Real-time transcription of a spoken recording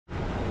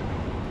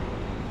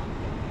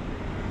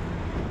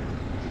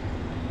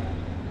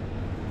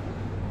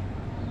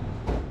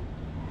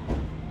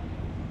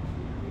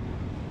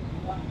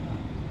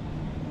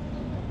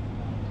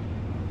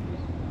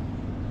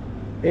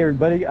Hey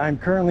everybody, I'm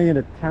currently in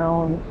a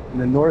town in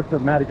the north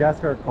of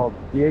Madagascar called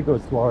Diego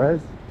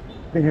Suarez.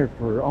 Been here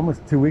for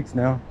almost 2 weeks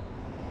now.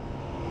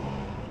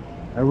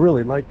 I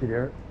really like it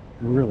here.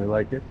 Really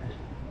like it.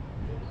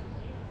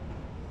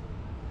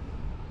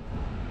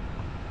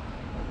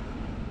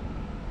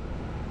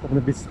 I'm gonna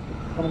be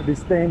I'm gonna be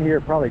staying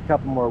here probably a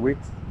couple more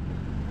weeks.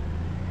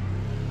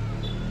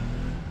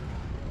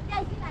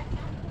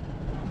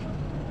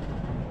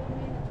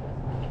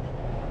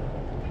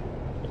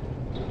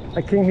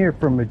 I came here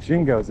from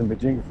Majingo. I was in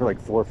Majingo for like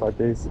 4 or 5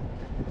 days.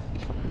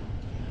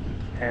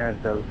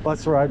 And the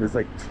bus ride was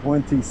like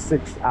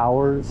 26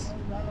 hours.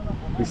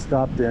 We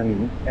stopped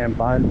in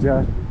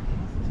Ambanja,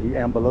 the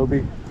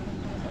Ambalobi.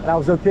 And I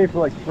was okay for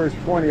like the first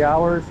 20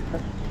 hours.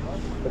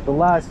 But the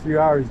last few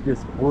hours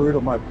just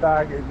brutal. My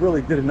back, it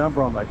really did a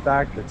number on my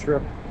back, the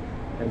trip.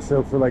 And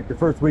so for like the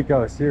first week I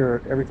was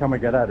here, every time I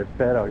got out of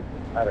bed,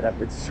 I would have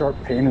this sharp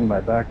pain in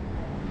my back.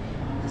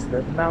 Just the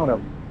amount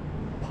of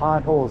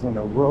potholes on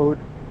the road,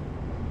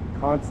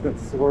 constant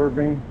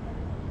swerving.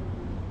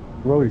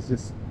 The road is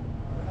just,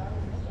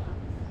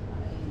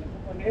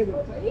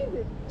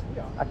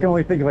 I can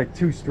only think of like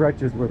 2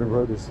 stretches where the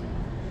road is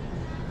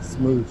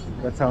smooth.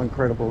 That's how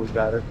incredible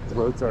the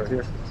roads are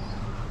here.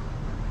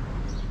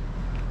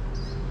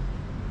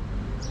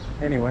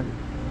 Anyway,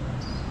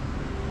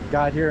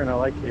 got here and I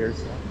like here.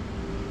 So.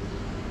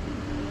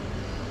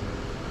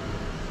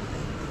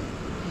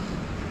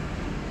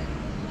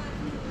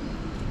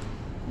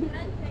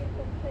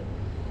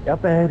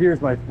 Up ahead here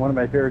is one of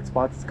my favorite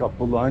spots. It's called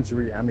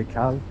Boulangerie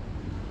Amicale,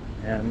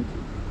 and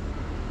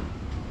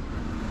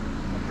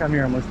I come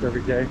here almost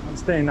every day. I'm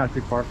staying not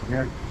too far from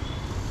here.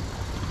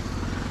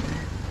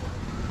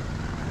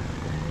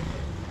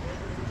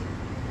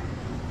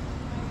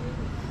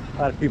 A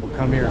lot of people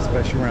come here,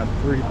 especially around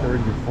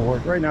 3:30 to 4.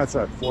 Right now it's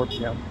at 4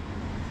 p.m.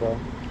 So.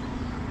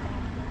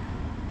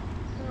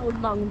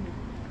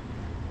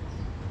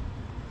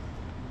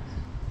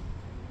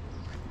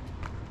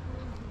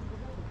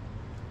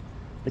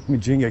 Like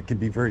Majinga can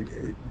be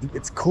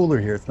it's cooler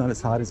here. It's not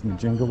as hot as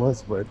Majinga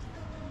was, but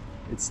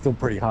it's still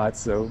pretty hot.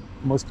 So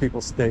most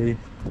people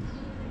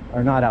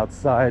are not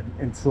outside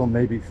until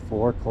maybe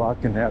 4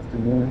 o'clock in the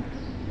afternoon.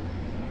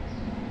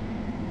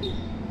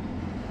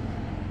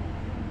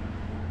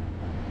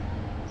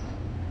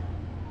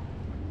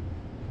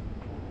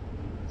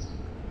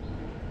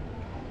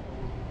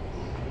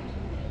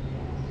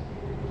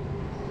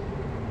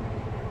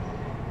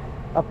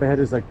 Up ahead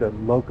is like the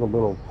local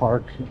little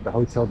park, the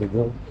Hotel de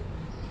Ville.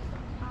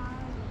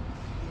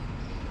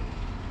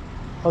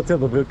 Hotel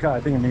de Ville, I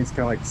think it means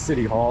kind of like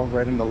City Hall,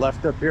 right in the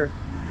left up here.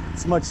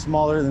 It's much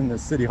smaller than the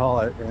City Hall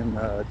in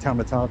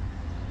Tamatab.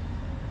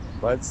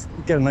 But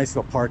you get a nice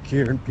little park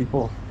here and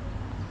people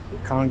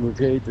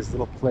congregate. This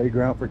little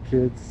playground for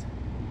kids.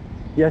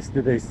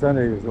 Yesterday,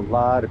 Sunday, there was a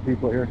lot of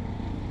people here.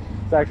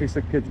 It's actually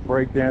some kids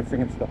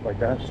breakdancing and stuff like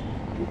that.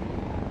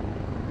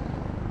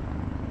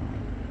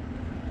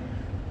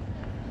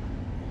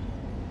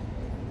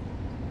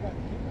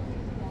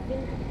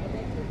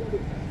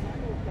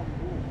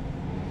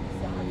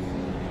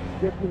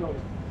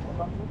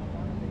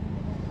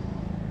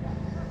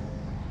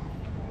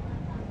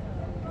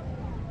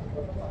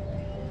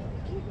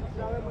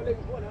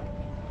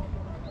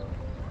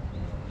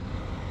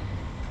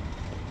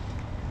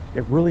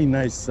 Get really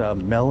nice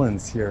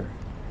melons here,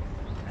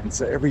 and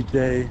so every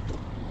day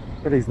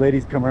these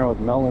ladies come around with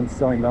melons,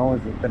 selling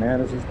melons and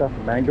bananas and stuff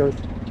and mangoes.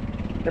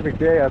 Every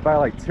day I buy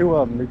like 2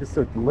 of them. They're just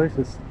so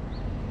delicious.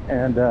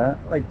 And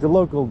like the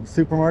local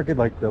supermarket,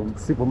 like the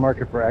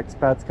supermarket for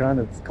expats kind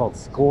of, it's called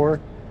Score.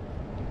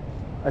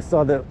 I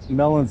saw that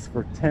melons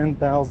for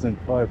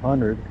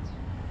 10,500.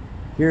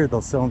 Here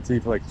they'll sell them to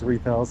you for like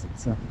 3,000.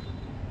 So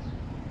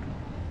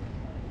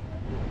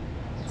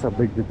that's how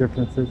big the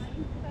difference is.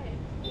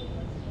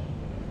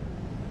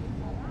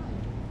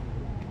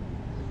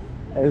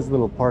 There's a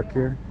little park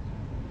here.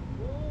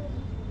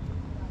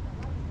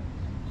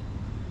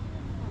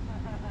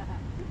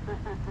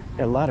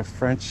 Yeah, a lot of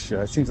French,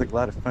 seems like a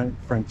lot of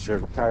French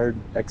retired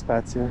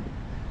expats here,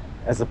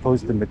 as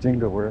opposed to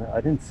Majinga, where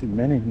I didn't see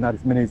many, not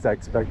as many as I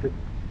expected.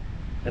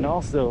 And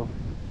also,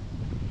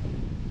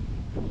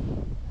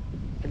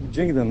 in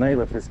Majinga, the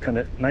nightlife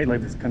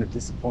is kind of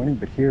disappointing,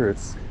 but here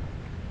it's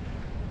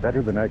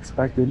better than I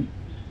expected.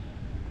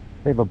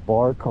 They have a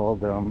bar called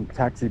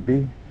Taxi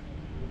B,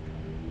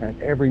 and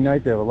every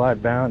night they have a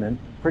live band, and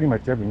pretty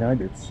much every night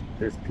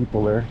there's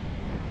people there.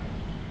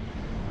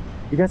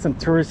 You got some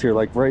tourists here,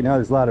 like right now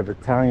there's a lot of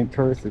Italian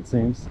tourists, it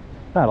seems.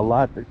 Not a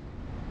lot, but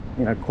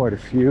you know, quite a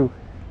few.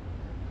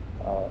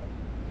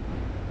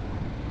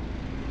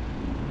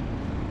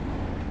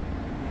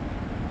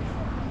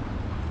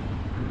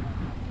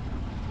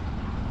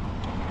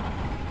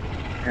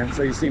 And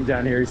so you see them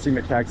down here, you see them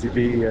at Taxi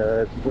B.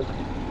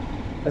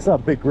 I saw a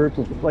big group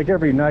of, like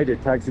every night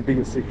at Taxi B,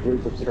 you see a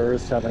group of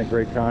tourists having a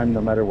great time,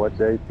 no matter what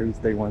day,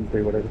 Tuesday,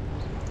 Wednesday, whatever.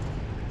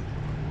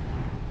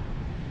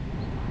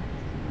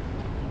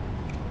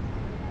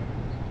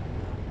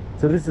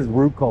 So this is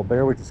Rue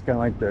Colbert, which is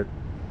kind of like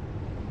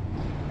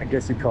I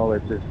guess you call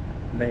it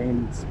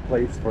main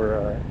place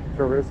for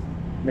tourists,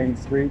 main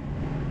street.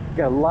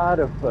 Got a lot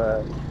of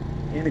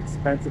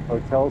inexpensive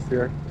hotels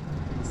here,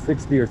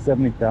 60 or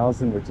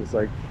 70,000, which is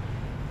like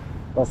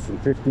less than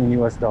 15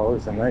 US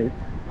dollars a night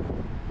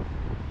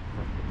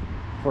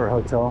for a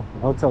hotel.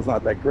 The hotel's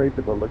not that great,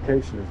 but the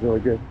location is really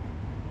good.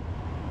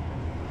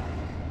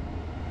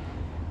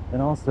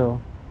 And also,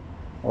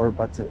 we're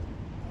about to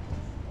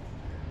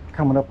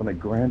coming up on the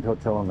Grand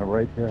Hotel on the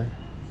right there.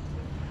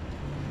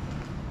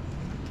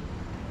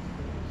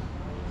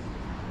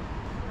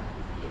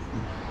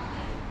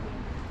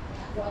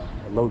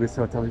 The Lotus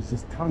Hotel. There's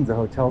just tons of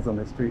hotels on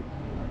the street.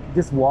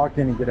 Just walk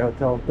in and get a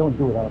hotel. Don't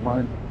do it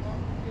online.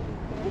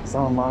 It's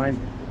online.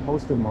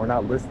 Most of them are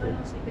not listed.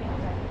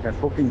 At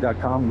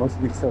booking.com, most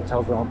of these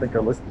hotels I don't think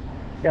are listed.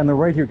 Yeah, on the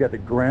right here, you got the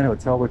Grand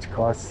Hotel, which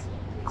costs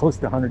close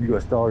to 100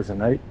 US dollars a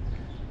night.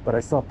 But I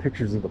saw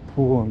pictures of the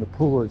pool, and the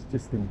pool is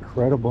just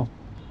incredible.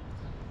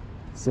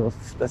 So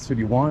if that's what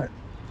you want,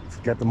 if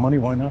you got the money,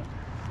 why not?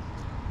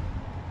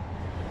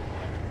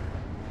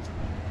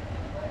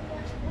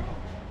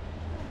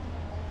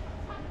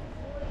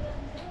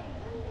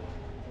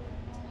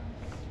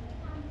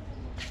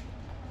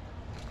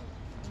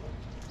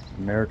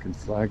 American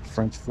flag,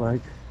 French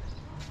flag.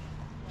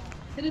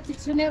 No,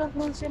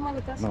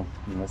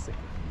 no sé.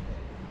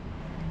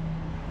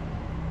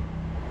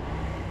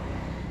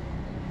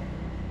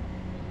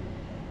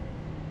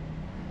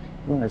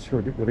 I'm not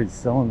sure what he's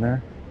selling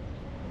there.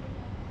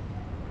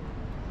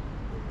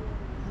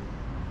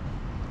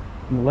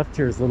 On the left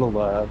here is a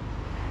little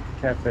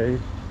cafe.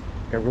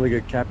 Got really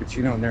good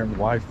cappuccino in there and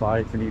Wi-Fi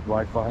if you need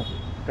Wi-Fi.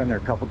 Been there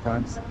a couple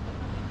times.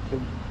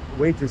 The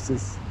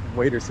waitresses and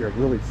waiters here are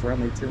really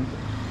friendly too.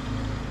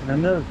 And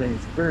another thing,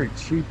 it's very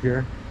cheap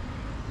here.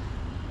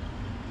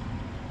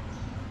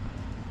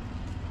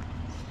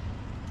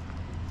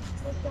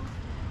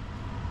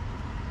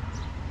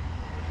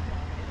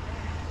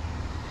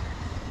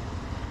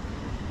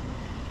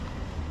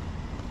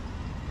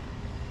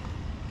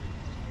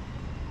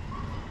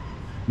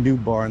 New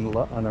bar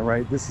on the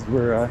right. This is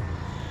where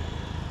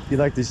if you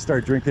like to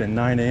start drinking at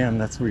 9 a.m.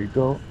 that's where you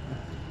go.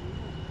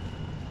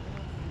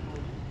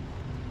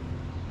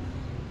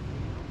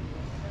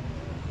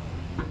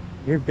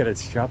 Here we've got a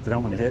shop that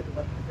I'm gonna hit.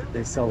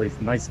 They sell these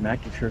nice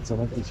Mackie shirts. I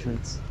like these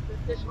shirts.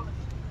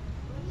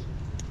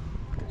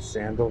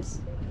 Sandals.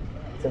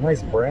 It's a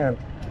nice brand.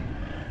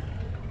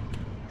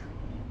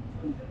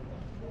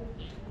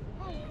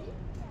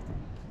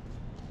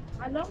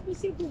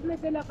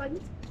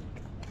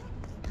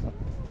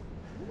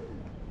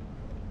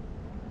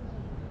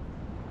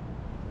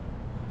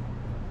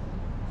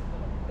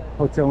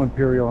 Hotel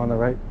Imperial on the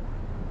right.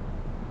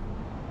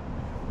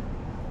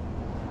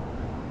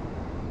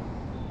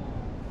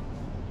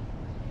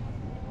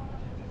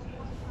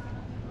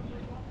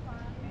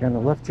 And on the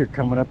left here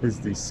coming up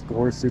is the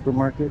Score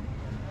supermarket.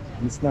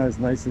 It's not as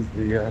nice as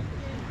the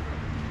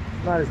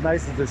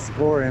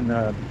Score in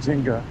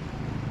Jinga.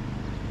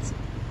 It's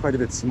quite a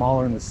bit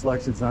smaller and the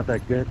selection's not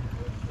that good.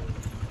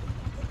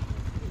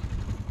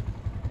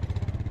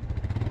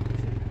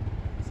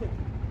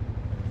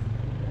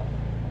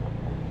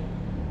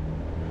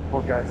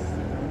 Poor guys.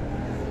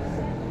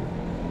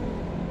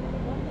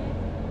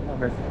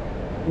 Okay.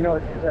 You know,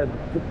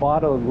 the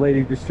bottle the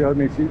lady just showed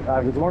me, I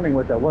was wondering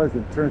what that was.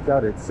 It turns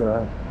out it's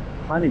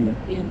honey.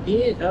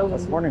 Indeed. I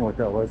was wondering what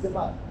that was.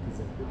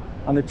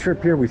 On the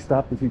trip here, we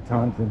stopped a few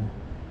times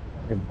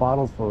and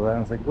bottles full of that. I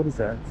was like, what is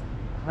that? It's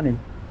honey.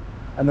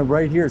 And the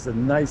right here is a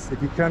nice,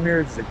 if you come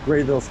here, it's a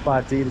great little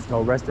spot to eat. It's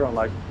called Restaurant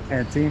like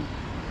Canteen.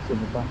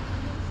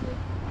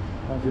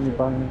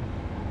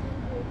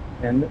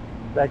 And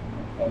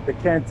the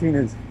canteen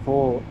is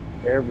full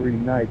every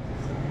night.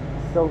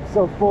 So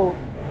full.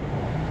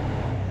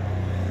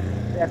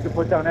 You have to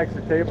put down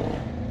extra table.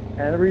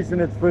 And the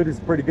reason its food is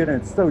pretty good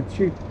and it's so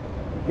cheap.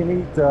 You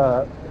can eat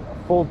a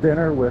full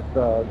dinner with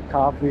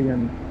coffee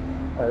and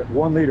a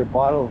 1 liter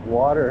bottle of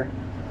water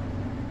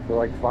for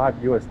like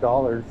 $5 US.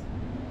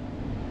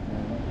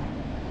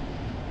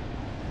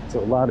 So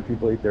a lot of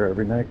people eat there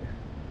every night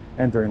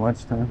and during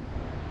lunchtime.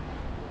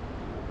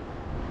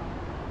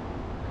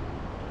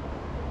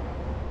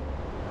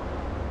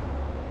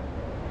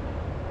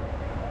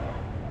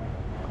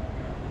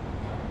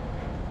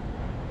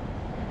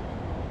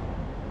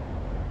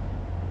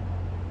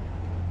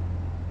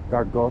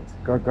 Gargote.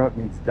 Gargote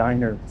means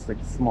diner. It's like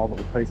a small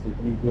little place where you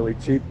can eat really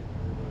cheap.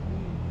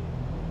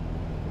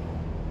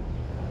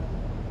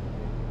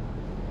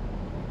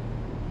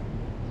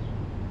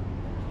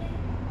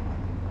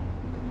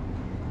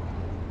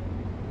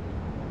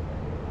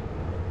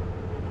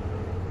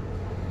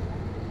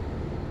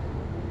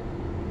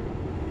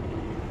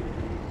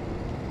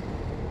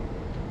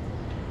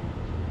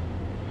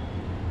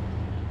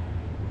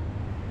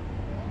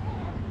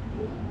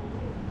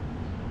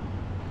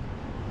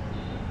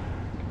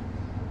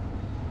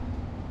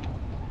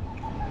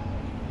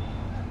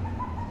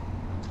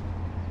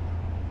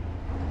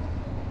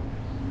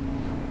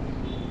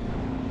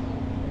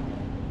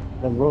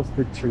 The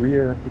Roasted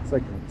Chirria, it's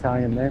like an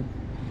Italian name.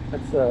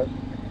 That's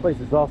place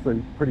is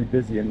also pretty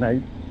busy at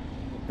night.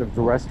 There's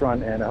a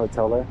restaurant and a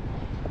hotel there.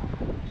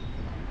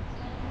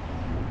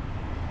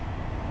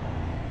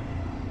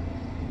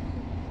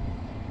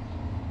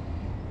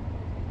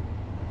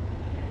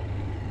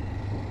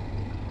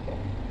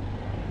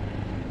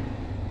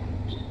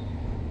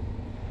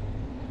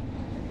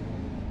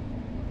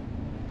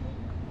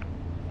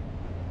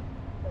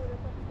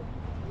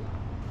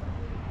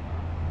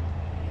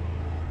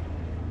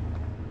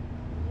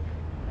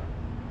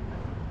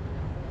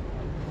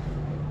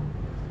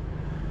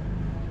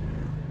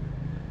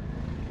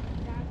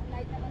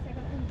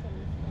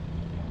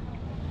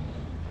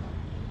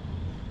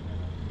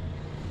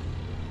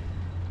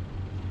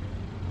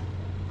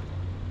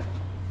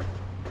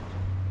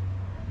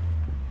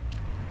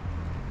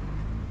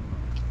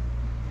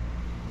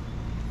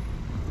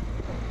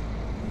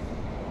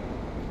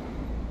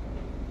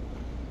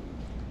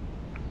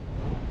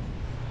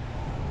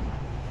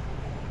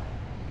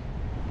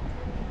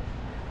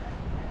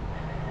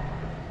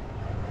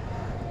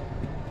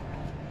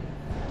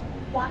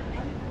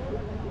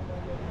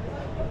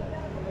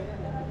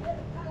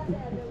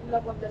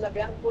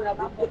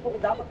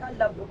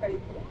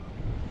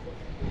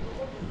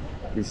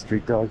 These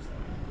street dogs.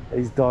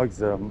 These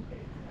dogs, I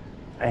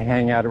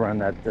hang out around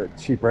that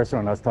cheap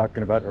restaurant I was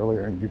talking about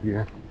earlier and give you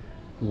a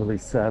really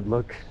sad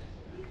look.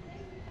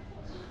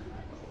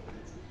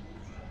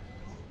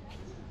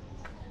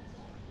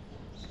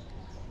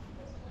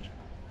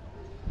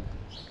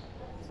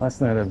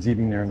 Last night I was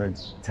eating there and an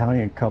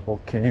Italian couple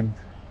came.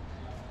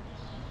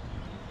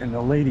 And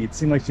the lady, it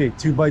seemed like she ate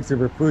 2 bites of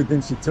her food,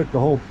 then she took the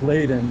whole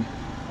plate and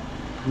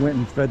went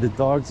and fed the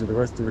dogs for the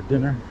rest of her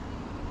dinner.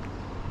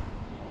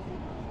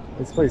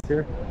 This place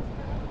here,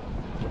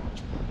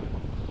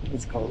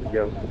 it's called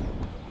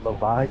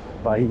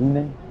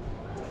Lavaine.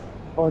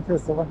 Oh, it's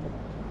just the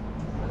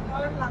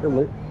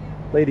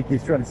lady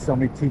keeps trying to sell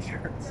me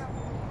t-shirts.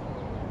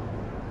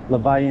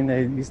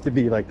 Lavaine used to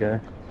be like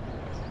a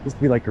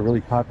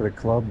really popular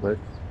club, but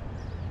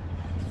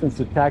since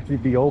the taxi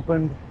be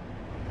opened,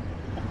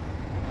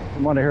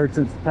 from what I heard,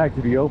 since the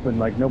taxi be open,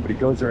 like nobody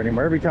goes there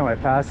anymore. Every time I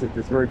pass it,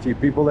 there's very few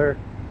people there,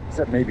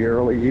 except maybe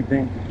early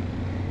evening.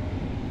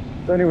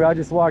 So anyway, I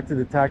just walked to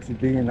the taxi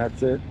B and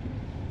that's it.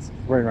 It's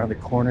right around the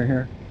corner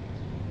here.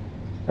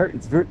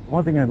 It's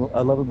one thing I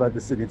love about the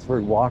city, it's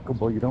very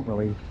walkable. You don't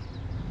really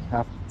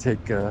have to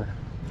take,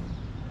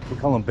 we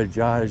call them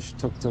bajaj,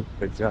 tuk-tuk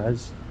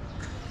bajaj.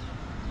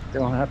 They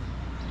don't have.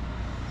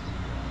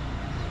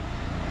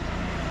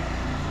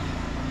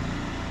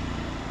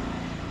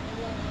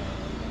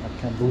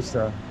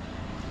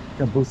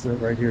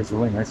 Kambusa right here is a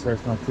really nice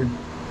restaurant too. You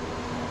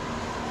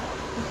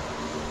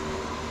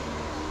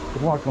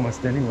can walk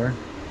almost anywhere.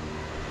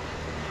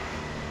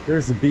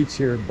 There's a beach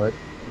here, but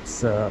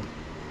it's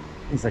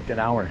like an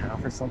hour and a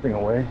half or something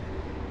away,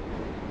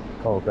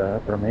 called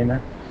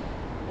Romena.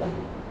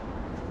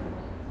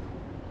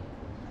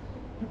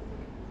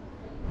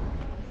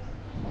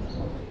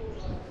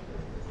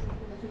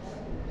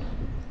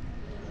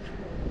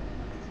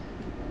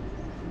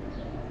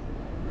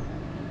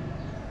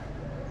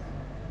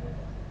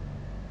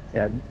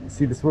 Yeah,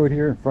 see this road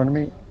here in front of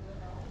me?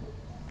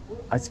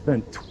 I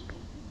spent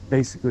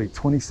basically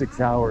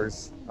 26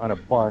 hours on a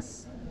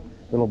bus,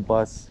 little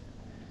bus,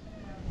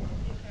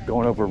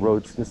 going over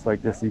roads just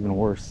like this, even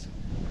worse.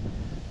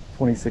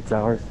 26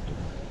 hours.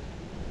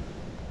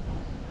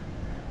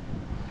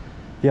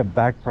 If you have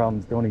back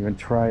problems, don't even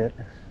try it.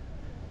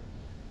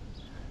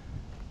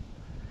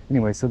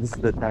 Anyway, so this is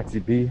the Taxi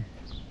B.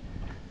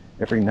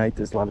 Every night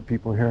there's a lot of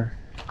people here.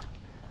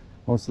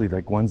 Mostly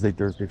like Wednesday,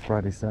 Thursday,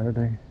 Friday,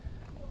 Saturday.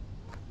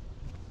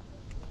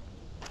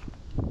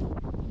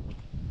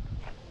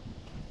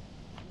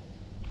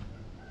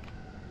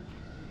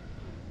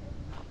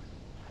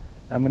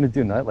 I'm gonna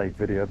do a nightlife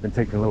video. I've been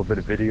taking a little bit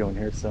of video in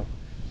here, so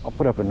I'll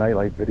put up a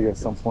nightlife video at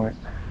some point.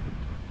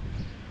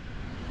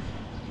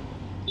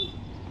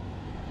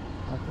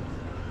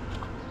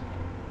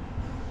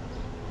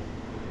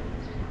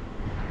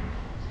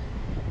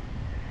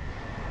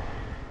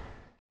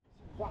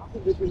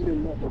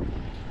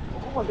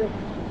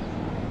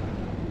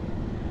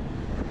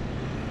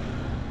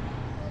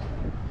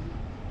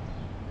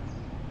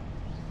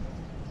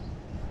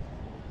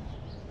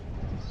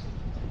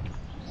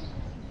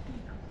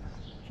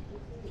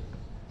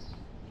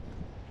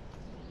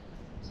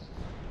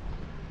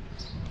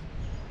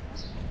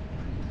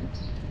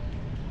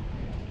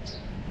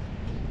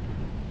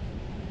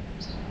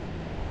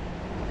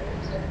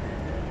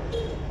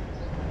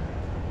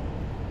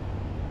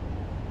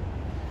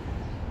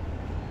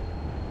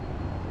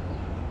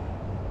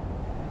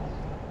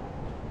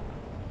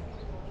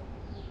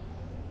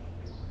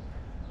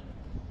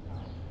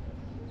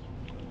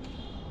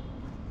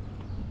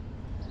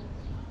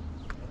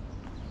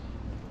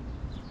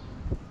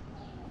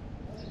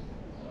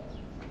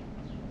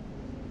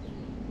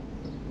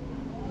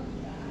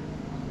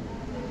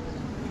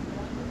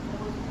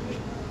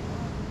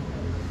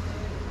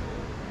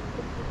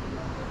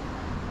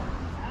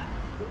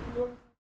 Thank you.